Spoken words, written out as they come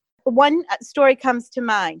one story comes to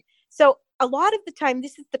mind. So a lot of the time,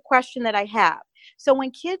 this is the question that I have. So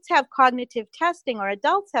when kids have cognitive testing or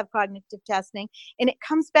adults have cognitive testing, and it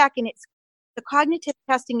comes back and the cognitive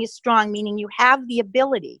testing is strong, meaning you have the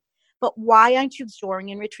ability, but why aren't you storing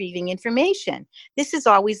and retrieving information? This is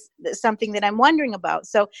always something that I'm wondering about.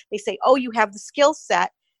 So they say, oh, you have the skill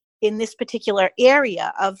set in this particular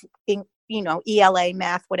area of, ELA,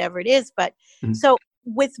 math, whatever it is. But so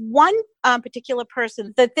with one particular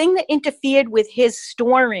person, the thing that interfered with his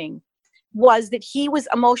storing was that he was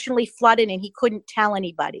emotionally flooded and he couldn't tell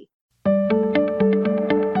anybody.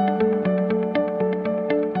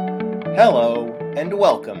 Hello, and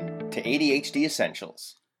welcome to ADHD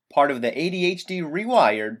Essentials, part of the ADHD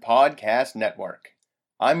Rewired podcast network.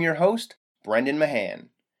 I'm your host, Brendan Mahan.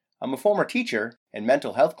 I'm a former teacher and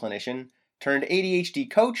mental health clinician turned ADHD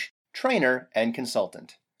coach, trainer, and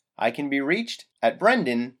consultant. I can be reached at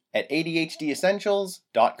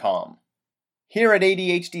brendan@adhdessentials.com. Here at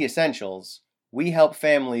ADHD Essentials, we help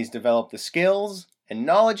families develop the skills and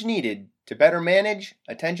knowledge needed to better manage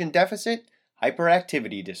attention deficit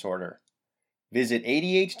hyperactivity disorder. Visit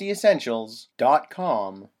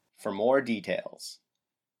ADHDessentials.com for more details.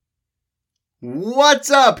 What's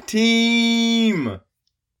up, team?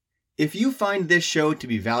 If you find this show to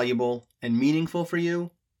be valuable and meaningful for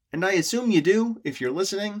you, and I assume you do if you're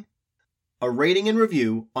listening, a rating and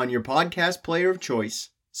review on your podcast player of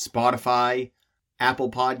choice, Spotify, Apple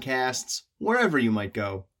Podcasts, wherever you might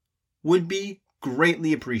go, would be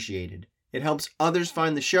greatly appreciated. It helps others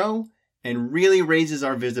find the show and really raises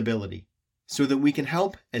our visibility so that we can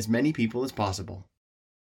help as many people as possible.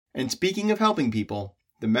 And speaking of helping people,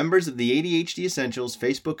 the members of the ADHD Essentials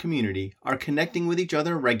Facebook community are connecting with each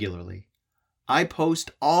other regularly. I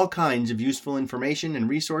post all kinds of useful information and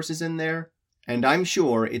resources in there, and I'm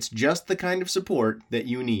sure it's just the kind of support that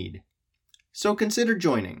you need. So consider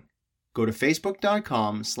joining. Go to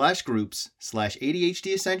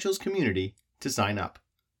facebook.com/groups/ADHD Essentials community to sign up.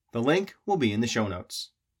 The link will be in the show notes.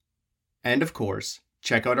 And of course,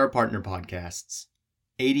 check out our partner podcasts.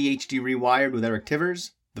 ADHD Rewired with Eric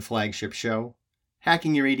Tivers, the flagship show,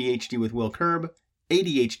 Hacking Your ADHD with Will Curb,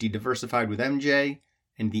 ADHD Diversified with MJ,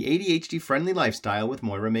 and the ADHD Friendly Lifestyle with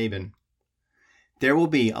Moira Mabin. There will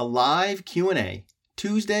be a live Q&A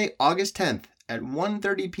Tuesday, August 10th at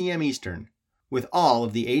 1:30 p.m. Eastern with all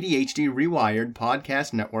of the ADHD Rewired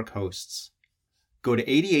podcast network hosts. Go to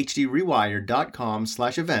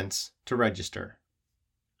ADHDrewired.com/events to register.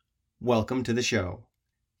 Welcome to the show.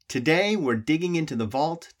 Today we're digging into the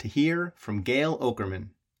vault to hear from Gail Okerman.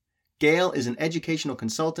 Gail is an educational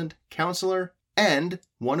consultant, counselor, and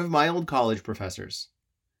one of my old college professors.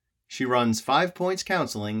 She runs 5 Points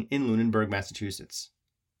Counseling in Lunenburg, Massachusetts.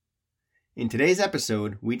 In today's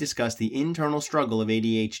episode, we discuss the internal struggle of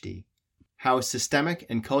ADHD, how systemic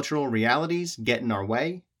and cultural realities get in our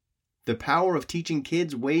way, the power of teaching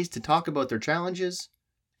kids ways to talk about their challenges,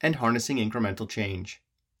 and harnessing incremental change.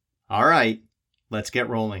 All right, let's get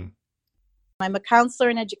rolling. I'm a counselor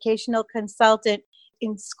and educational consultant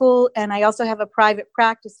in school, and I also have a private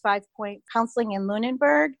practice, 5 Point Counseling in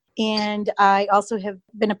Lunenburg. And I also have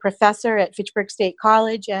been a professor at Fitchburg State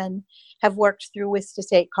College and have worked through Worcester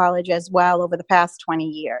State College as well over the past 20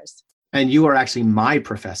 years. And you are actually my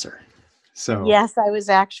professor. So yes, I was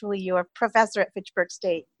actually your professor at Fitchburg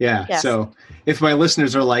State. Yeah. Yes. So if my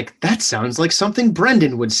listeners are like, that sounds like something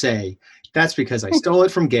Brendan would say, that's because I stole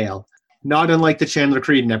it from Gail. Not unlike the Chandler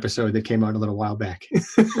Creedon episode that came out a little while back.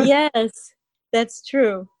 Yes, that's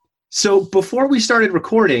true. So before we started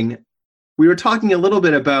recording, we were talking a little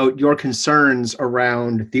bit about your concerns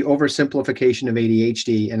around the oversimplification of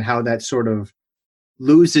ADHD and how that sort of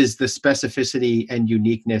loses the specificity and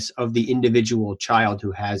uniqueness of the individual child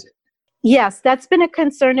who has it. Yes, that's been a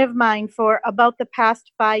concern of mine for about the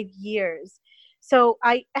past 5 years. So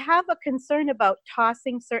I have a concern about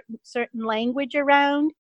tossing certain language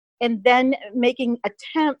around and then making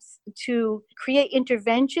attempts to create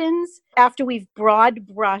interventions after we've broad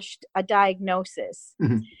brushed a diagnosis.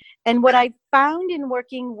 Mm-hmm. And what I found in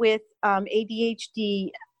working with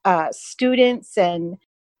ADHD students and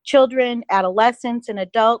children, adolescents, and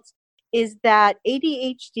adults is that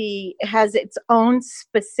ADHD has its own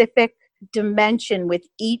specific dimension with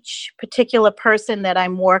each particular person that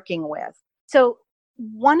I'm working with. So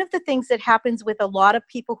one of the things that happens with a lot of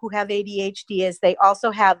people who have ADHD is they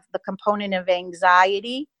also have the component of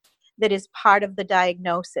anxiety that is part of the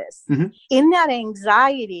diagnosis. Mm-hmm. In that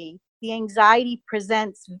anxiety, the anxiety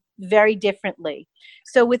presents very differently.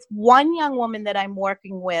 So with one young woman that I'm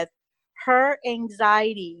working with, her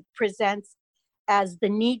anxiety presents as the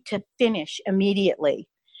need to finish immediately.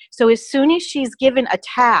 So as soon as she's given a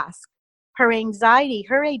task, her anxiety,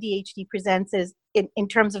 her ADHD presents as in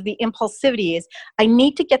terms of the impulsivity is, I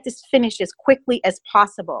need to get this finished as quickly as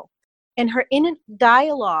possible. And her inner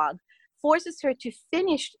dialogue forces her to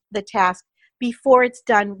finish the task before it's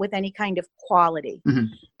done with any kind of quality. Mhm.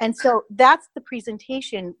 And so that's the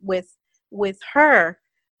presentation with her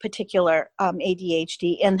particular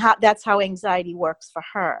ADHD, and that's how anxiety works for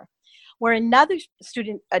her. Where another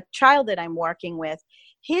student, a child that I'm working with,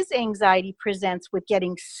 his anxiety presents with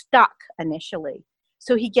getting stuck initially.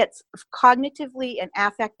 So he gets cognitively and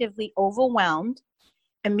affectively overwhelmed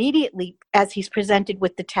immediately as he's presented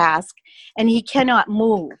with the task, and he cannot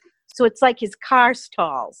move. So it's like his car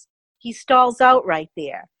stalls. He stalls out right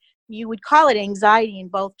there. You would call it anxiety in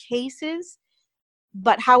both cases,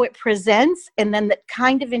 but how it presents and then the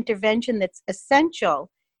kind of intervention that's essential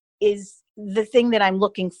is the thing that I'm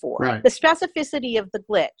looking for. Right. The specificity of the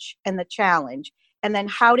glitch and the challenge, and then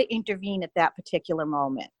how to intervene at that particular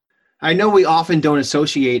moment. I know we often don't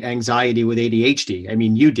associate anxiety with ADHD. I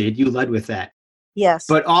mean, you led with that. Yes.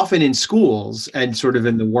 But often in schools and sort of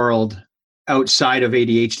in the world outside of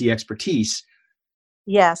ADHD expertise,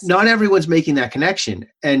 yes. not everyone's making that connection.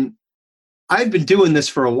 And I've been doing this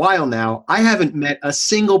for a while now. I haven't met a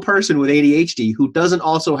single person with ADHD who doesn't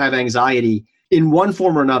also have anxiety in one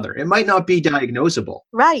form or another. It might not be diagnosable,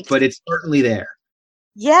 Right. but it's certainly there.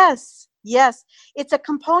 Yes. Yes. It's a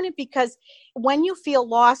component because when you feel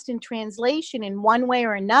lost in translation in one way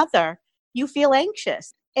or another, you feel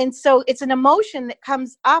anxious. And so it's an emotion that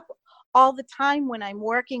comes up all the time when I'm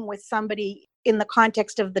working with somebody in the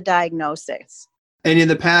context of the diagnosis. And in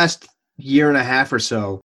the past year and a half or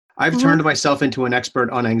so, I've turned myself into an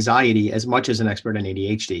expert on anxiety as much as an expert in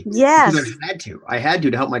ADHD. Yes. Because I had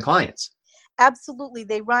to help my clients. Absolutely.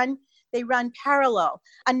 They run parallel.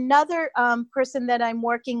 Another person that I'm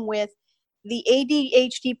working with, the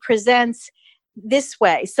ADHD presents this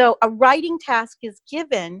way. So a writing task is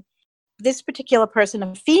given. This particular person,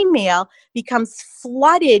 a female, becomes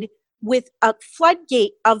flooded with a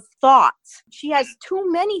floodgate of thoughts. She has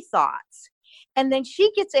too many thoughts. And then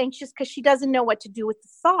she gets anxious because she doesn't know what to do with the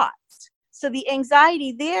thoughts. So the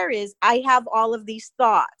anxiety there is, I have all of these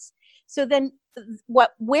thoughts. So then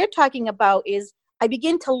what we're talking about is I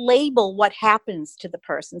begin to label what happens to the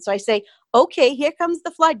person. So I say, okay, here comes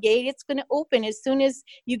the floodgate. It's going to open as soon as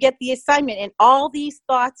you get the assignment. And all these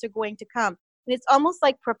thoughts are going to come. And it's almost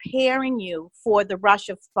like preparing you for the rush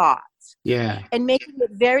of thoughts. Yeah. And making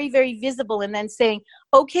it very, very visible and then saying,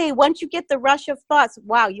 okay, once you get the rush of thoughts,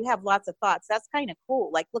 wow, you have lots of thoughts. That's kind of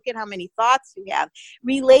cool. Like, look at how many thoughts you have.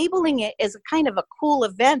 Relabeling it as a kind of a cool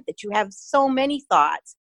event that you have so many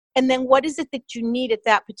thoughts. And then what is it that you need at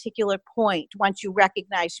that particular point once you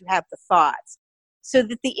recognize you have the thoughts? So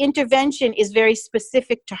that the intervention is very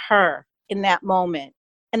specific to her in that moment.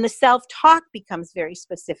 And the self-talk becomes very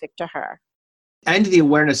specific to her. And the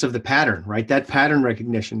awareness of the pattern, right? That pattern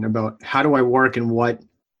recognition about how do I work and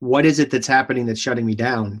what is it that's happening that's shutting me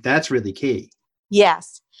down? That's really key.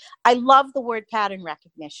 Yes. I love the word pattern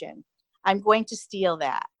recognition. I'm going to steal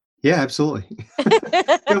that. Yeah, absolutely.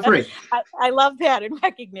 Feel free. I love pattern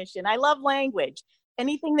recognition. I love language.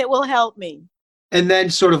 Anything that will help me. And then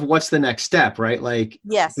sort of what's the next step, right? Like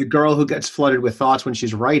yes. The girl who gets flooded with thoughts when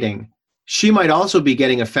she's writing, she might also be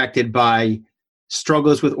getting affected by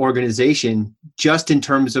struggles with organization, just in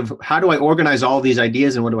terms of how do I organize all these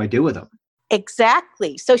ideas and what do I do with them?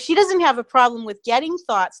 Exactly. So she doesn't have a problem with getting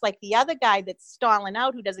thoughts like the other guy that's stalling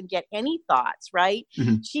out who doesn't get any thoughts, right?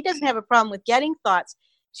 Mm-hmm. She doesn't have a problem with getting thoughts.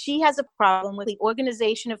 She has a problem with the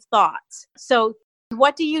organization of thoughts. So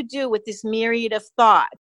what do you do with this myriad of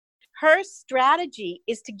thought? Her strategy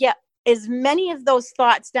is to get as many of those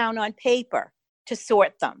thoughts down on paper to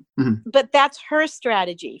sort them. Mm-hmm. But that's her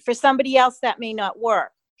strategy. For somebody else, that may not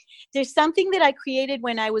work. There's something that I created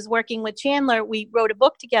when I was working with Chandler. We wrote a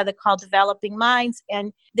book together called Developing Minds,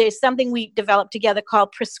 and there's something we developed together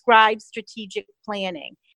called Prescribed Strategic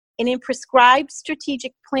Planning. And in prescribed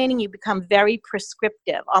strategic planning, you become very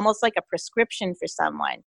prescriptive, almost like a prescription for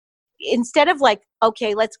someone. Instead of like,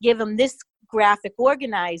 okay, let's give them this graphic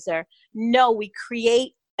organizer. No, we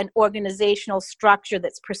create an organizational structure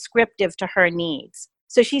that's prescriptive to her needs.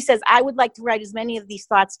 So she says, I would like to write as many of these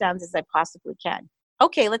thoughts down as I possibly can.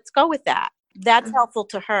 Okay, let's go with that. That's helpful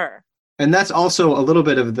to her. And that's also a little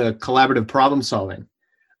bit of the collaborative problem solving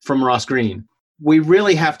from Ross Greene. We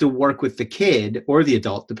really have to work with the kid or the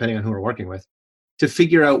adult, depending on who we're working with, to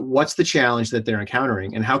figure out what's the challenge that they're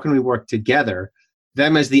encountering and how can we work together,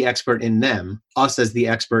 them as the expert in them, us as the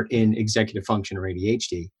expert in executive function or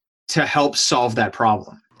ADHD, to help solve that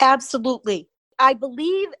problem. Absolutely. I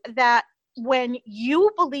believe that when you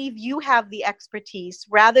believe you have the expertise,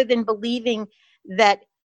 rather than believing that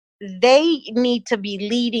they need to be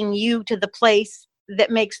leading you to the place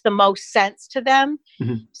that makes the most sense to them.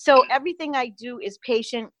 Mhm. So everything I do is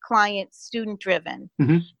patient, client, student driven.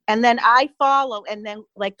 Mhm. And then I follow, and then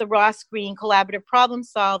like the Ross Green collaborative problem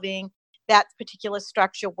solving, that particular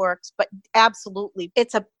structure works. But absolutely,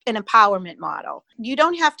 it's an empowerment model. You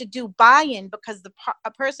don't have to do buy-in because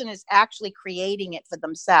a person is actually creating it for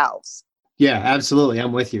themselves. Yeah, absolutely.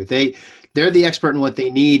 I'm with you. They're the expert in what they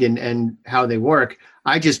need and how they work.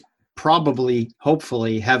 I just probably,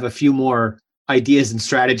 hopefully, have a few more ideas and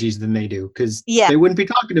strategies than they do, because Yeah. they wouldn't be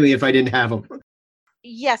talking to me if I didn't have them.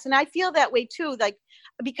 Yes, and I feel that way too. Like,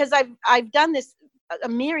 because I've done this a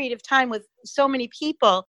myriad of time with so many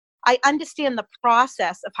people, I understand the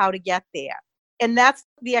process of how to get there. And that's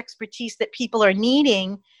the expertise that people are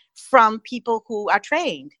needing from people who are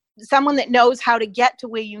trained. Someone that knows how to get to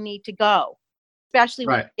where you need to go, especially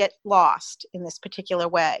when Right. you get lost in this particular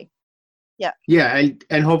way. Yeah,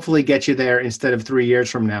 and hopefully get you there instead of 3 years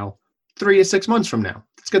from now, 3 to 6 months from now.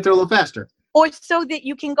 Let's get there a little faster. Or so that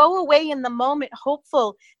you can go away in the moment,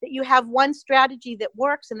 hopeful that you have one strategy that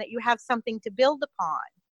works and that you have something to build upon.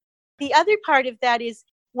 The other part of that is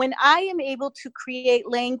when I am able to create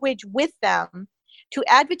language with them to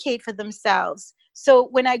advocate for themselves. So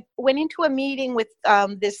when I went into a meeting with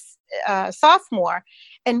this sophomore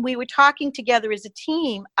and we were talking together as a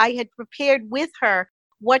team, I had prepared with her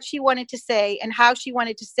what she wanted to say and how she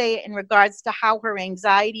wanted to say it in regards to how her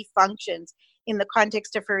anxiety functions in the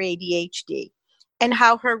context of her ADHD, and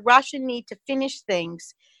how her rush and need to finish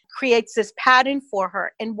things creates this pattern for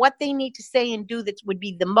her, and what they need to say and do that would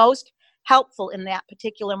be the most helpful in that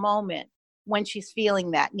particular moment when she's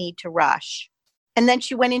feeling that need to rush. And then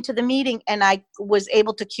she went into the meeting and I was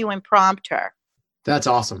able to cue and prompt her. That's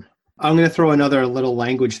awesome. I'm going to throw another little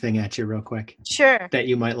language thing at you real quick Sure. that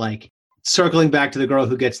you might like. Circling back to the girl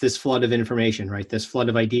who gets this flood of information, right? This flood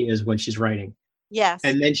of ideas when she's writing. Yes.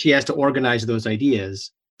 And then she has to organize those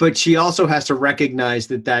ideas. But she also has to recognize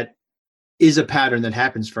that that is a pattern that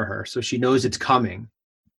happens for her. So she knows it's coming.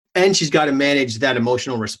 And she's got to manage that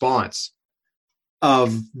emotional response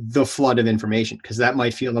of the flood of information, because that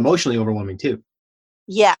might feel emotionally overwhelming too.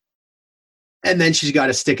 Yeah. And then she's got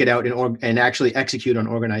to stick it out and actually execute on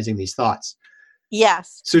organizing these thoughts.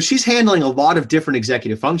 Yes. So she's handling a lot of different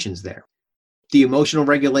executive functions there. The emotional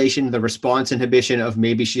regulation, the response inhibition of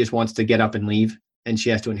maybe she just wants to get up and leave, and she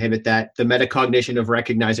has to inhibit that. The metacognition of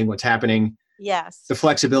recognizing what's happening. Yes. The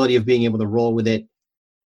flexibility of being able to roll with it.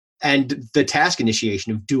 And the task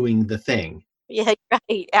initiation of doing the thing. Yeah,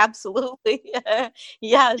 right. Absolutely.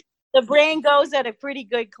 Yeah. The brain goes at a pretty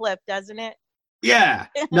good clip, doesn't it? Yeah.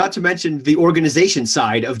 Not to mention the organization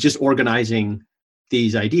side of just organizing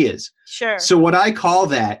these ideas. Sure. So what I call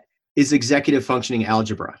that is executive functioning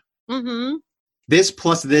algebra. Mm-hmm. This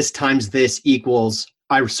plus this times this equals,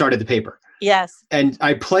 I started the paper. Yes. And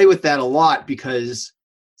I play with that a lot because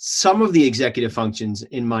some of the executive functions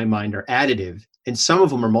in my mind are additive and some of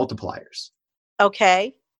them are multipliers.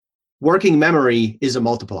 Okay. Working memory is a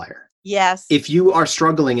multiplier. Yes. If you are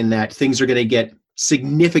struggling in that, things are going to get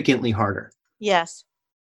significantly harder. Yes.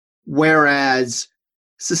 Whereas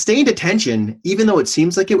sustained attention, even though it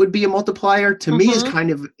seems like it would be a multiplier, to me is kind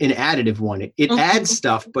of an additive one. It adds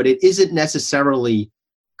stuff, but it isn't necessarily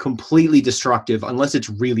completely destructive unless it's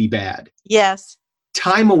really bad. Yes.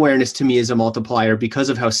 Time awareness to me is a multiplier because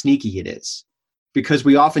of how sneaky it is, because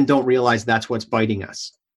we often don't realize that's what's biting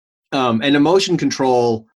us. And emotion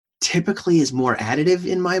control typically is more additive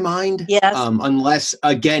in my mind. Yes. Unless,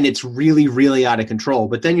 again, it's really, really out of control.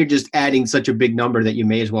 But then you're just adding such a big number that you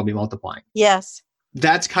may as well be multiplying. Yes.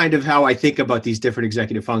 That's kind of how I think about these different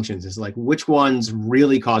executive functions, is like which ones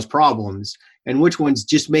really cause problems and which ones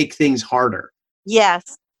just make things harder.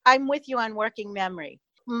 Yes. I'm with you on working memory.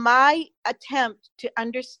 My attempt to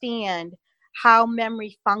understand how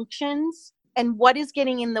memory functions and what is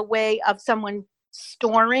getting in the way of someone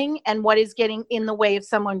storing and what is getting in the way of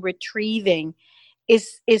someone retrieving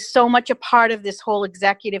is so much a part of this whole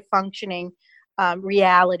executive functioning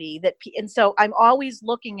reality. And so I'm always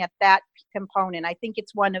looking at that component. I think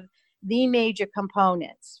it's one of the major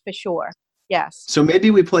components for sure. Yes. So maybe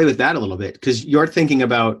we play with that a little bit, because you're thinking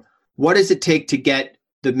about what does it take to get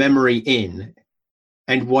the memory in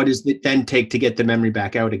and what does it then take to get the memory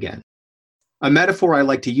back out again? A metaphor I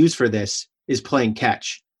like to use for this is playing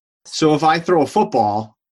catch. So if I throw a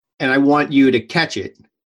football and I want you to catch it,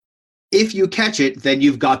 if you catch it, then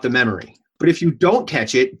you've got the memory. But if you don't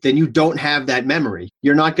catch it, then you don't have that memory.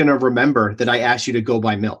 You're not going to remember that I asked you to go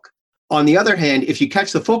buy milk. On the other hand, if you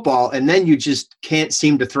catch the football and then you just can't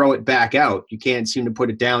seem to throw it back out, you can't seem to put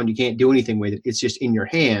it down, you can't do anything with it, it's just in your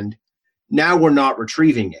hand, now we're not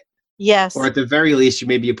retrieving it. Yes. Or at the very least,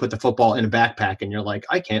 maybe you put the football in a backpack and you're like,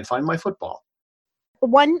 I can't find my football.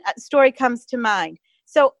 One story comes to mind.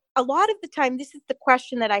 So a lot of the time, this is the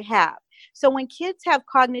question that I have. So when kids have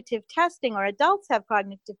cognitive testing or adults have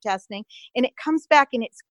cognitive testing, and it comes back and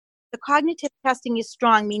it's the cognitive testing is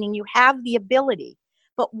strong, meaning you have the ability,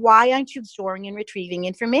 but why aren't you storing and retrieving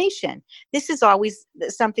information? This is always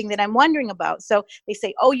something that I'm wondering about. So they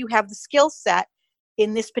say, oh, you have the skill set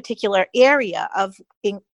in this particular area of,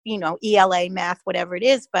 ELA, math, whatever it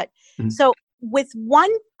is. But so with one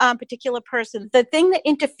particular person, the thing that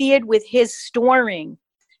interfered with his storing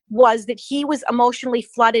was that he was emotionally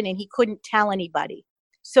flooded and he couldn't tell anybody.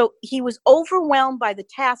 So he was overwhelmed by the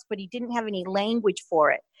task, but he didn't have any language for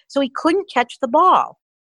it. So he couldn't catch the ball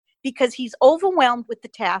because he's overwhelmed with the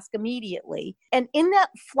task immediately. And in that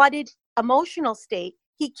flooded emotional state,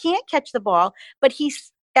 he can't catch the ball, but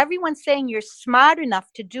everyone's saying you're smart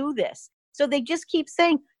enough to do this. So they just keep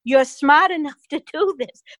saying, you're smart enough to do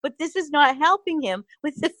this. But this is not helping him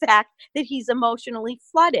with the fact that he's emotionally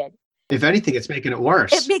flooded. If anything, it's making it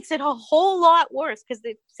worse. It makes it a whole lot worse because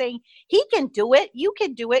they're saying, he can do it. You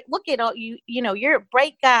can do it. Look at all you're a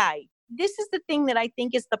bright guy. This is the thing that I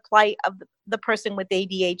think is the plight of the person with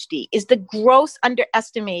ADHD, is the gross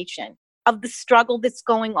underestimation of the struggle that's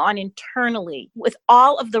going on internally with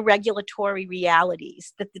all of the regulatory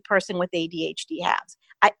realities that the person with ADHD has.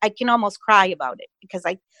 I can almost cry about it because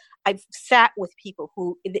I've sat with people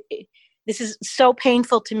who, this is so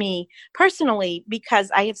painful to me personally,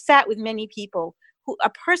 because I have sat with many people who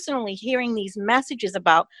are personally hearing these messages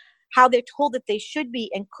about how they're told that they should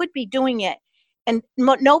be and could be doing it. And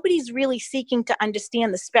nobody's really seeking to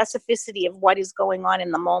understand the specificity of what is going on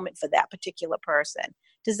in the moment for that particular person.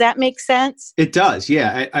 Does that make sense? It does,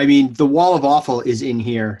 yeah. I mean, the wall of awful is in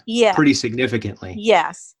here pretty significantly.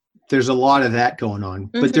 Yes. There's a lot of that going on.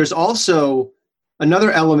 But there's also another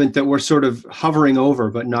element that we're sort of hovering over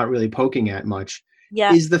but not really poking at much,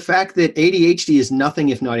 is the fact that ADHD is nothing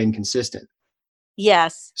if not inconsistent.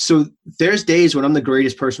 Yes. So there's days when I'm the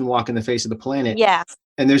greatest person walking the face of the planet. Yes.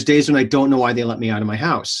 And there's days when I don't know why they let me out of my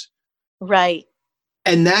house. Right.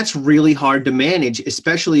 And that's really hard to manage,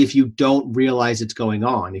 especially if you don't realize it's going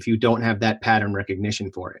on, if you don't have that pattern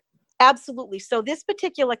recognition for it. Absolutely. So this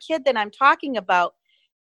particular kid that I'm talking about,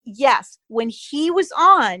 yes, when he was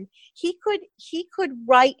on, he could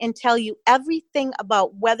write and tell you everything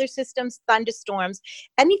about weather systems, thunderstorms,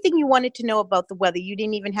 anything you wanted to know about the weather. You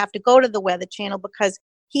didn't even have to go to the Weather Channel because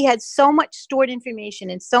he had so much stored information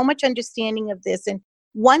and so much understanding of this. And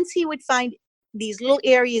once he would find these little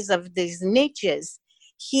areas of these niches,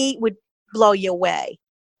 he would blow you away.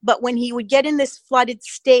 But when he would get in this flooded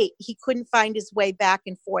state, he couldn't find his way back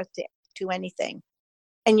and forth to anything.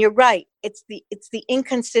 And you're right, it's the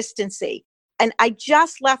inconsistency. And I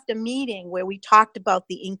just left a meeting where we talked about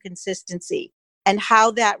the inconsistency and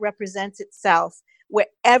how that represents itself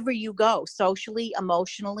wherever you go, socially,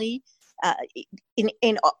 emotionally, in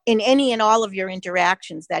any and all of your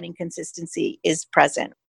interactions. That inconsistency is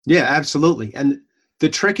present. Yeah, absolutely. And the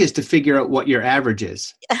trick is to figure out what your average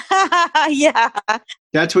is. Yeah.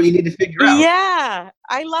 That's what you need to figure out. Yeah,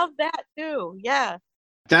 I love that too. Yeah.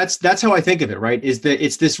 That's how I think of it, right? Is that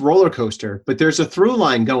it's this roller coaster, but there's a through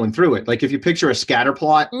line going through it. Like if you picture a scatter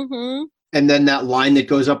plot, and then that line that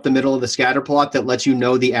goes up the middle of the scatter plot that lets you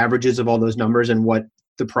know the averages of all those numbers and what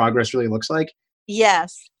the progress really looks like.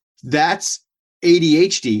 Yes. That's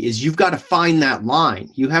ADHD, is you've got to find that line.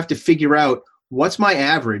 You have to figure out what's my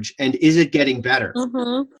average and is it getting better?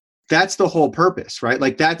 That's the whole purpose, right?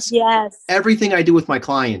 Like that's everything I do with my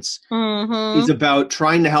clients is about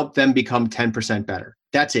trying to help them become 10% better.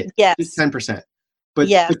 That's it. Yes. Just 10%. But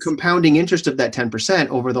the compounding interest of that 10%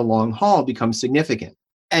 over the long haul becomes significant.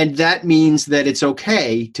 And that means that it's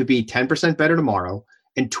okay to be 10% better tomorrow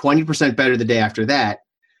and 20% better the day after that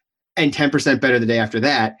and 10% better the day after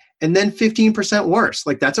that and then 15% worse.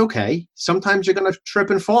 Like that's okay. Sometimes you're going to trip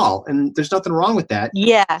and fall and there's nothing wrong with that.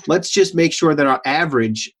 Yeah. Let's just make sure that our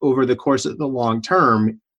average over the course of the long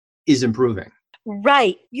term is improving.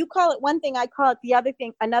 Right. You call it one thing, I call it the other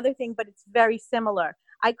thing, another thing, but it's very similar.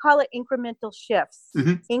 I call it incremental shifts,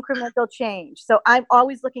 incremental change. So I'm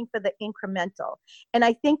always looking for the incremental. And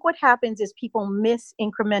I think what happens is people miss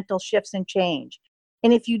incremental shifts and change.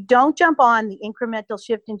 And if you don't jump on the incremental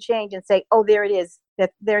shift and change and say, oh, there it is,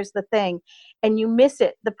 there's the thing, and you miss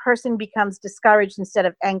it, the person becomes discouraged instead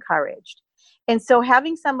of encouraged. And so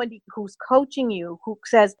having somebody who's coaching you, who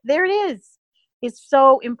says, there it is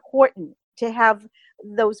so important to have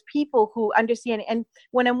those people who understand. And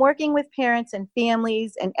when I'm working with parents and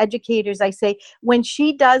families and educators, I say, when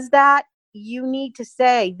she does that, you need to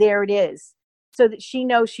say, there it is. so that she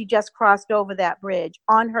knows she just crossed over that bridge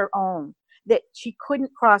on her own, that she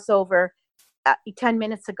couldn't cross over 10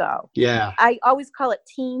 minutes ago. Yeah. I always call it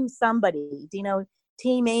team somebody,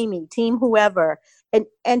 team Amy, team whoever.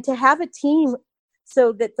 And to have a team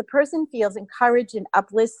so that the person feels encouraged and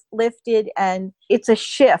uplifted, and it's a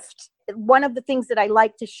shift. One of the things that I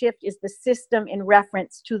like to shift is the system in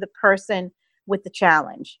reference to the person with the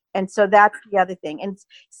challenge. And so that's the other thing. And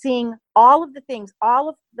seeing all of the things, all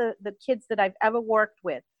of the kids that I've ever worked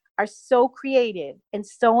with are so creative and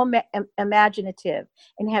so imaginative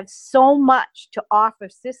and have so much to offer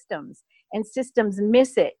systems, and systems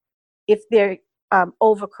miss it if they're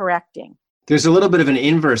overcorrecting. There's a little bit of an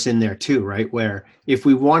inverse in there too, right? Where if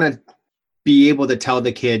we want to be able to tell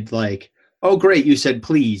the kid like, oh, great, you said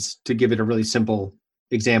please, to give it a really simple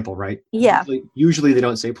example, right? Yeah. Usually they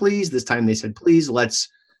don't say please. This time they said please. That's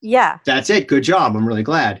it. Good job. I'm really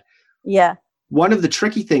glad. Yeah. One of the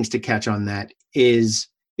tricky things to catch on that is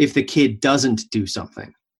if the kid doesn't do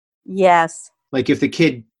something. Yes. Like if the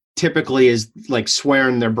kid typically is like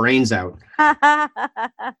swearing their brains out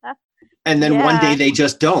and then one day they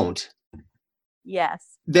just don't.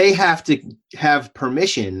 Yes. They have to have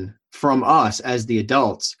permission from us as the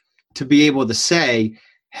adults to be able to say,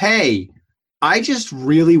 hey, I just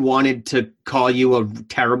really wanted to call you a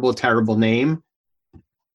terrible, terrible name,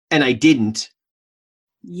 and I didn't.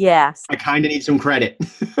 Yes. I kind of need some credit.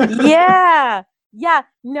 Yeah. Yeah.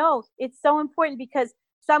 No, it's so important because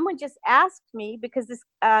someone just asked me, because this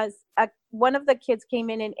one of the kids came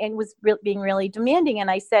in and was being really demanding. And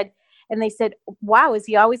they said, wow, is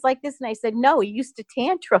he always like this? And I said, no, he used to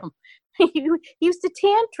tantrum. He used to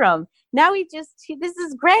tantrum. Now this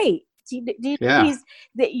is great.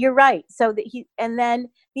 You're right. So and then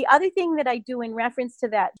the other thing that I do in reference to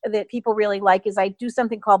that people really like is I do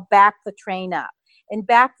something called back the train up. And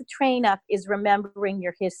back the train up is remembering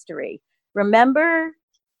your history. Remember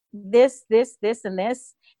this, and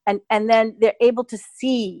this. And then they're able to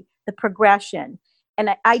see the progression. And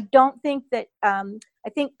I don't think that, I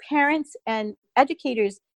think parents and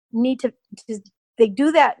educators need to they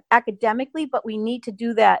do that academically, but we need to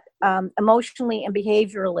do that emotionally and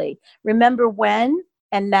behaviorally. Remember when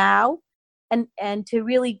and now, and to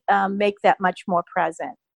really make that much more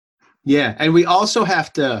present. Yeah. And we also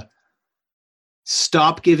have to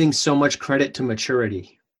stop giving so much credit to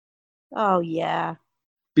maturity. Oh, yeah.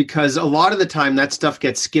 Because a lot of the time that stuff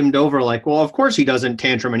gets skimmed over like, well, of course he doesn't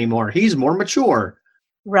tantrum anymore. He's more mature.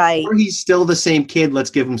 Right. Or he's still the same kid.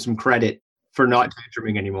 Let's give him some credit for not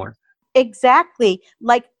tantruming anymore. Exactly.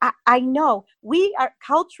 Like, I know we are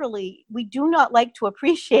culturally, we do not like to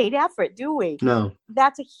appreciate effort, do we? No.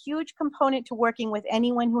 That's a huge component to working with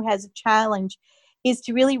anyone who has a challenge, is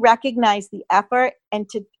to really recognize the effort and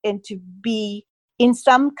to be in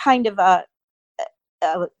some kind of a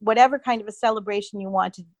whatever kind of a celebration you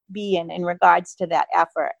want to be in regards to that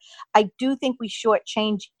effort. I do think we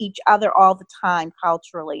shortchange each other all the time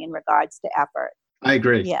culturally in regards to effort. I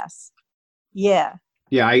agree. Yes. Yeah.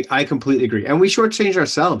 Yeah, I completely agree. And we shortchange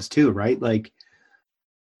ourselves too, right? Like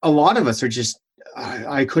a lot of us are just,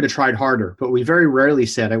 I could have tried harder, but we very rarely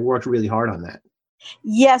said I worked really hard on that.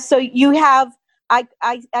 Yeah. So you have, I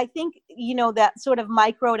think, that sort of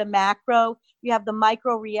micro to macro, you have the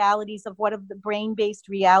micro realities of what of the brain-based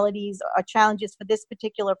realities or challenges for this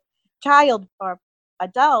particular child or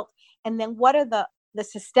adult. And then what are the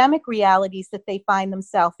systemic realities that they find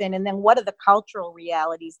themselves in? And then what are the cultural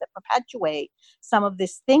realities that perpetuate some of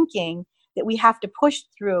this thinking that we have to push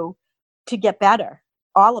through to get better,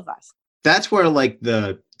 all of us? That's where like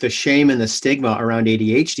the shame and the stigma around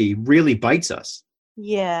ADHD really bites us.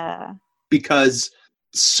 Yeah. Because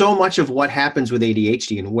so much of what happens with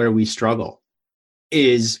ADHD and where we struggle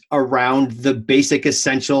is around the basic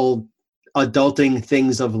essential adulting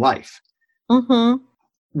things of life. Mm-hmm.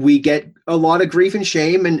 We get a lot of grief and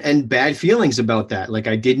shame and bad feelings about that. Like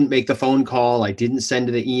I didn't make the phone call. I didn't send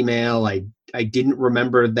the email. I didn't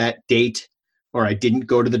remember that date, or I didn't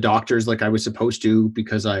go to the doctors like I was supposed to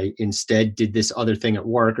because I instead did this other thing at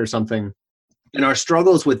work or something. And our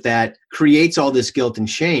struggles with that creates all this guilt and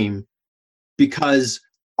shame because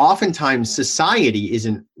oftentimes society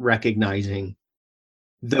isn't recognizing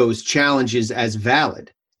those challenges as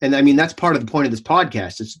valid. And I mean, that's part of the point of this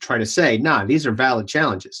podcast, is to try to say, nah, these are valid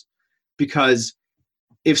challenges. Because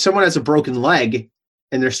if someone has a broken leg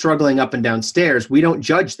and they're struggling up and down stairs, we don't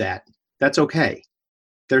judge that. That's okay.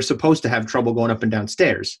 They're supposed to have trouble going up and down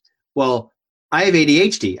stairs. Well, I have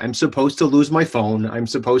ADHD. I'm supposed to lose my phone. I'm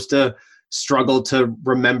supposed to struggle to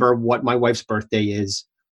remember what my wife's birthday is.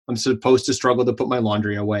 I'm supposed to struggle to put my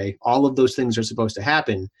laundry away. All of those things are supposed to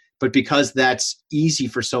happen. But because that's easy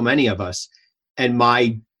for so many of us, and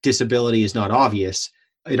my disability is not obvious,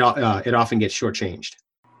 it often gets shortchanged.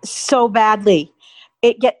 So badly.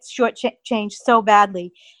 It gets shortchanged so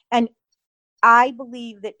badly. And I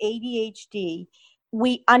believe that ADHD,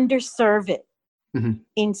 we underserve it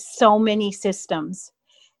in so many systems.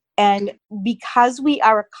 And because we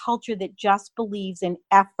are a culture that just believes in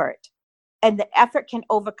effort, and the effort can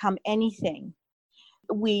overcome anything,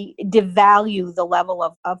 we devalue the level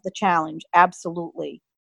of the challenge. Absolutely.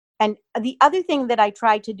 And the other thing that I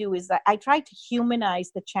try to do is that I try to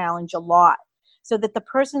humanize the challenge a lot so that the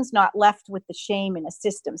person's not left with the shame in a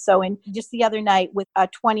system. So in just the other night with a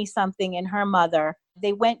 20-something and her mother,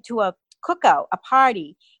 they went to a cookout, a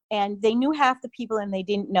party, and they knew half the people and they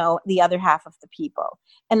didn't know the other half of the people.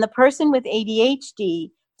 And the person with ADHD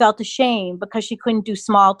felt ashamed because she couldn't do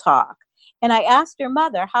small talk. And I asked her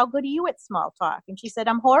mother, how good are you at small talk? And she said,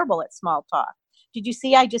 I'm horrible at small talk. Did you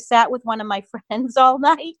see I just sat with one of my friends all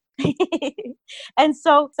night? And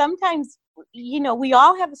so sometimes, we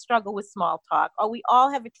all have a struggle with small talk, or we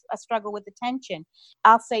all have a struggle with attention.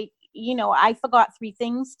 I'll say, I forgot 3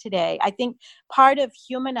 things today. I think part of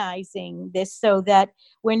humanizing this so that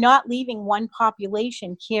we're not leaving one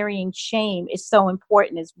population carrying shame is so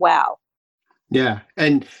important as well. Yeah.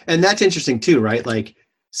 And that's interesting too, right? Like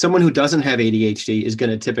someone who doesn't have ADHD is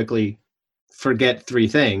going to typically forget 3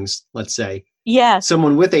 things, let's say. Yes.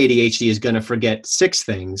 Someone with ADHD is going to forget 6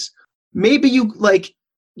 things. Maybe you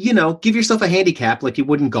give yourself a handicap like you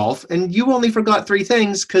would in golf, and you only forgot 3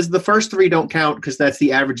 things because the first 3 don't count because that's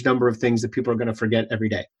the average number of things that people are going to forget every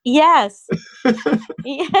day. Yes.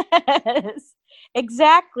 Yes,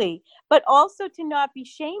 exactly. But also to not be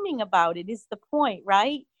shaming about it is the point,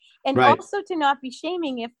 right? And right. Also to not be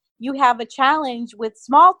shaming if you have a challenge with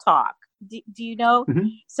small talk. Do you know? Mm-hmm.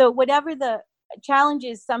 So whatever the challenge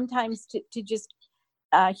is, sometimes to just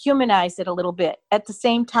humanize it a little bit at the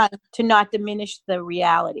same time to not diminish the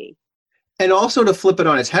reality. And also to flip it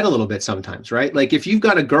on its head a little bit sometimes, right? Like if you've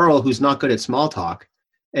got a girl who's not good at small talk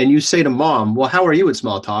and you say to mom, well, how are you at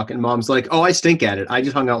small talk? And mom's like, oh, I stink at it. I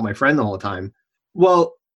just hung out with my friend the whole time.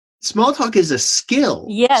 Well, small talk is a skill.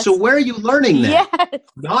 Yes. So where are you learning that? Yes.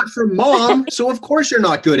 Not from mom. So of course you're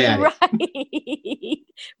not good at it.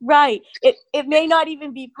 Right. It may not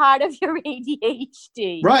even be part of your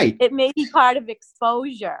ADHD. Right. It may be part of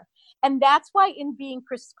exposure. And that's why in being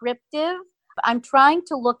prescriptive, I'm trying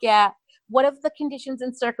to look at what of the conditions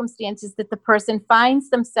and circumstances that the person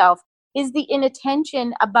finds themselves. Is the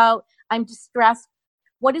inattention about, I'm distressed?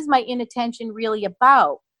 What is my inattention really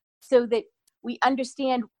about? So that we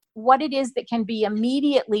understand what it is that can be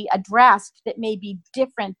immediately addressed that may be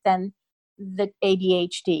different than the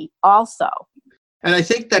ADHD also. And I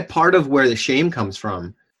think that part of where the shame comes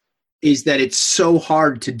from is that it's so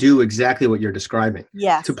hard to do exactly what you're describing.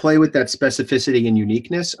 Yes. To play with that specificity and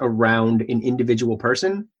uniqueness around an individual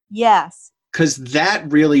person. Yes. Because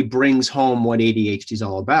that really brings home what ADHD is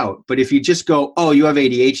all about. But if you just go, oh, you have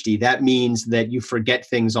ADHD, that means that you forget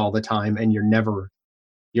things all the time and you're never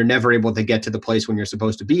able to get to the place when you're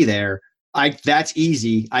supposed to be there. That's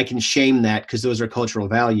easy. I can shame that because those are cultural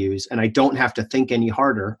values and I don't have to think any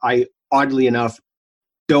harder. I, oddly enough,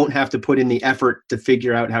 don't have to put in the effort to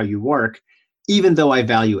figure out how you work, even though I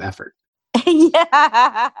value effort.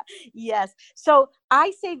 Yeah. Yes. So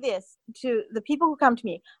I say this to the people who come to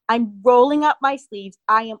me, I'm rolling up my sleeves.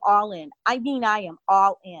 I am all in. I mean, I am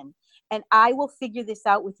all in. And I will figure this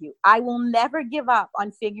out with you. I will never give up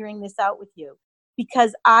on figuring this out with you.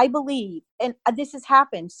 Because I believe, and this has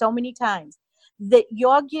happened so many times, that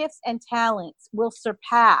your gifts and talents will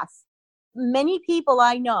surpass many people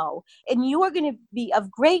I know, and you are going to be of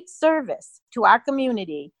great service to our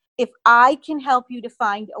community if I can help you to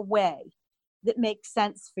find a way that makes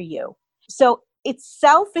sense for you. So it's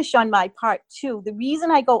selfish on my part too. The reason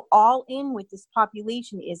I go all in with this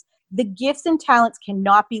population is the gifts and talents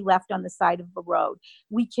cannot be left on the side of the road.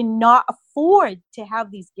 We cannot afford to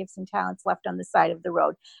have these gifts and talents left on the side of the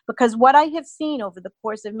road, because what I have seen over the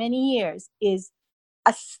course of many years is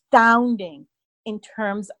astounding in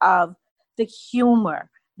terms of the humor,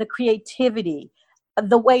 the creativity,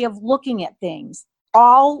 the way of looking at things,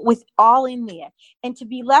 all in there. And to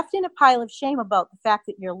be left in a pile of shame about the fact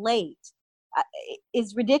that you're late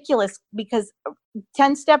is ridiculous, because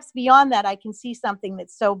 10 steps beyond that, I can see something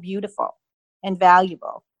that's so beautiful and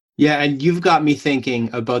valuable. Yeah, and you've got me thinking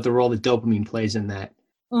about the role that dopamine plays in that.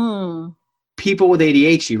 People with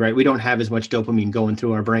ADHD, right? We don't have as much dopamine going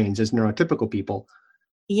through our brains as neurotypical people.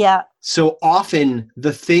 Yeah. So often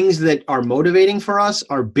the things that are motivating for us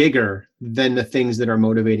are bigger than the things that are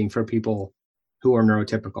motivating for people who are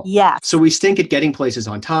neurotypical. Yes. So we stink at getting places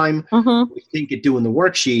on time. We stink at doing the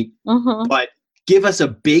worksheet, but give us a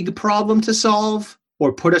big problem to solve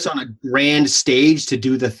or put us on a grand stage to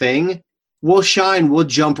do the thing, we'll shine, we'll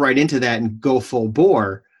jump right into that and go full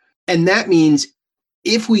bore. And that means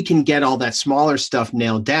if we can get all that smaller stuff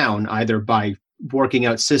nailed down, either by working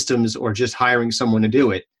out systems or just hiring someone to do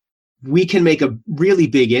it, we can make a really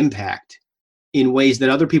big impact in ways that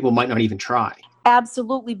other people might not even try.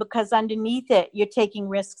 Absolutely, because underneath it, you're taking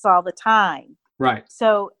risks all the time. Right.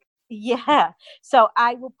 So, yeah. So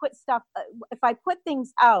I will put stuff, if I put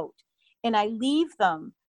things out and I leave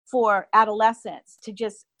them for adolescents to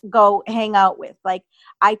just go hang out with, like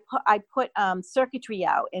I put circuitry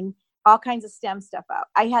out and all kinds of STEM stuff out.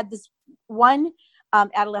 I had this one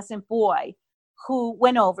adolescent boy who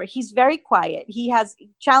went over. He's very quiet. He has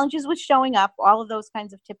challenges with showing up, all of those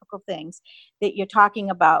kinds of typical things that you're talking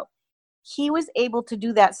about. He was able to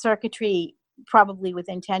do that circuitry probably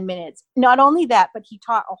within 10 minutes. Not only that, but he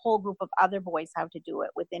taught a whole group of other boys how to do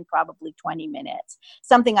it within probably 20 minutes,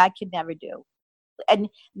 something I could never do. And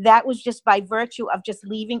that was just by virtue of just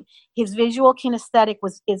leaving. His visual kinesthetic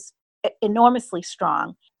is enormously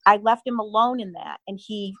strong. I left him alone in that, and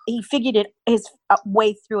he figured his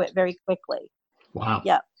way through it very quickly. Wow.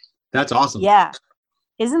 Yep. That's awesome. Yeah.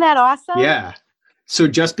 Isn't that awesome? Yeah. So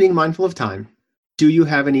just being mindful of time, do you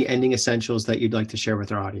have any ending essentials that you'd like to share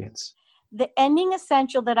with our audience? The ending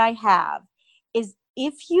essential that I have is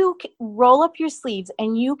if you roll up your sleeves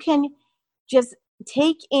and you can just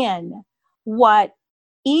take in what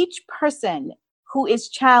each person who is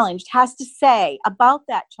challenged has to say about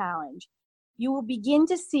that challenge, you will begin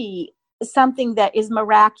to see something that is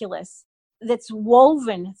miraculous, that's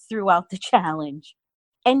woven throughout the challenge.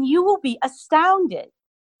 And you will be astounded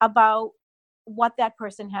about what that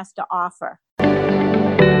person has to offer.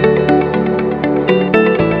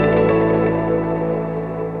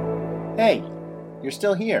 Hey, you're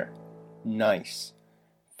still here. Nice.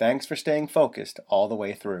 Thanks for staying focused all the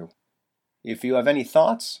way through. If you have any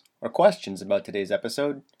thoughts or questions about today's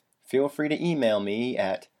episode, feel free to email me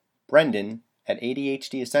at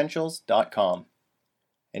brendan@ADHDessentials.com.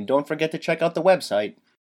 And don't forget to check out the website,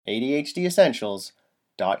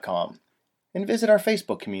 ADHDessentials.com, and visit our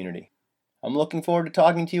Facebook community. I'm looking forward to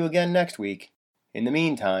talking to you again next week. In the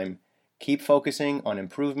meantime, keep focusing on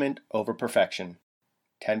improvement over perfection.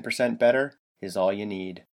 10% better is all you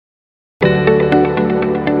need.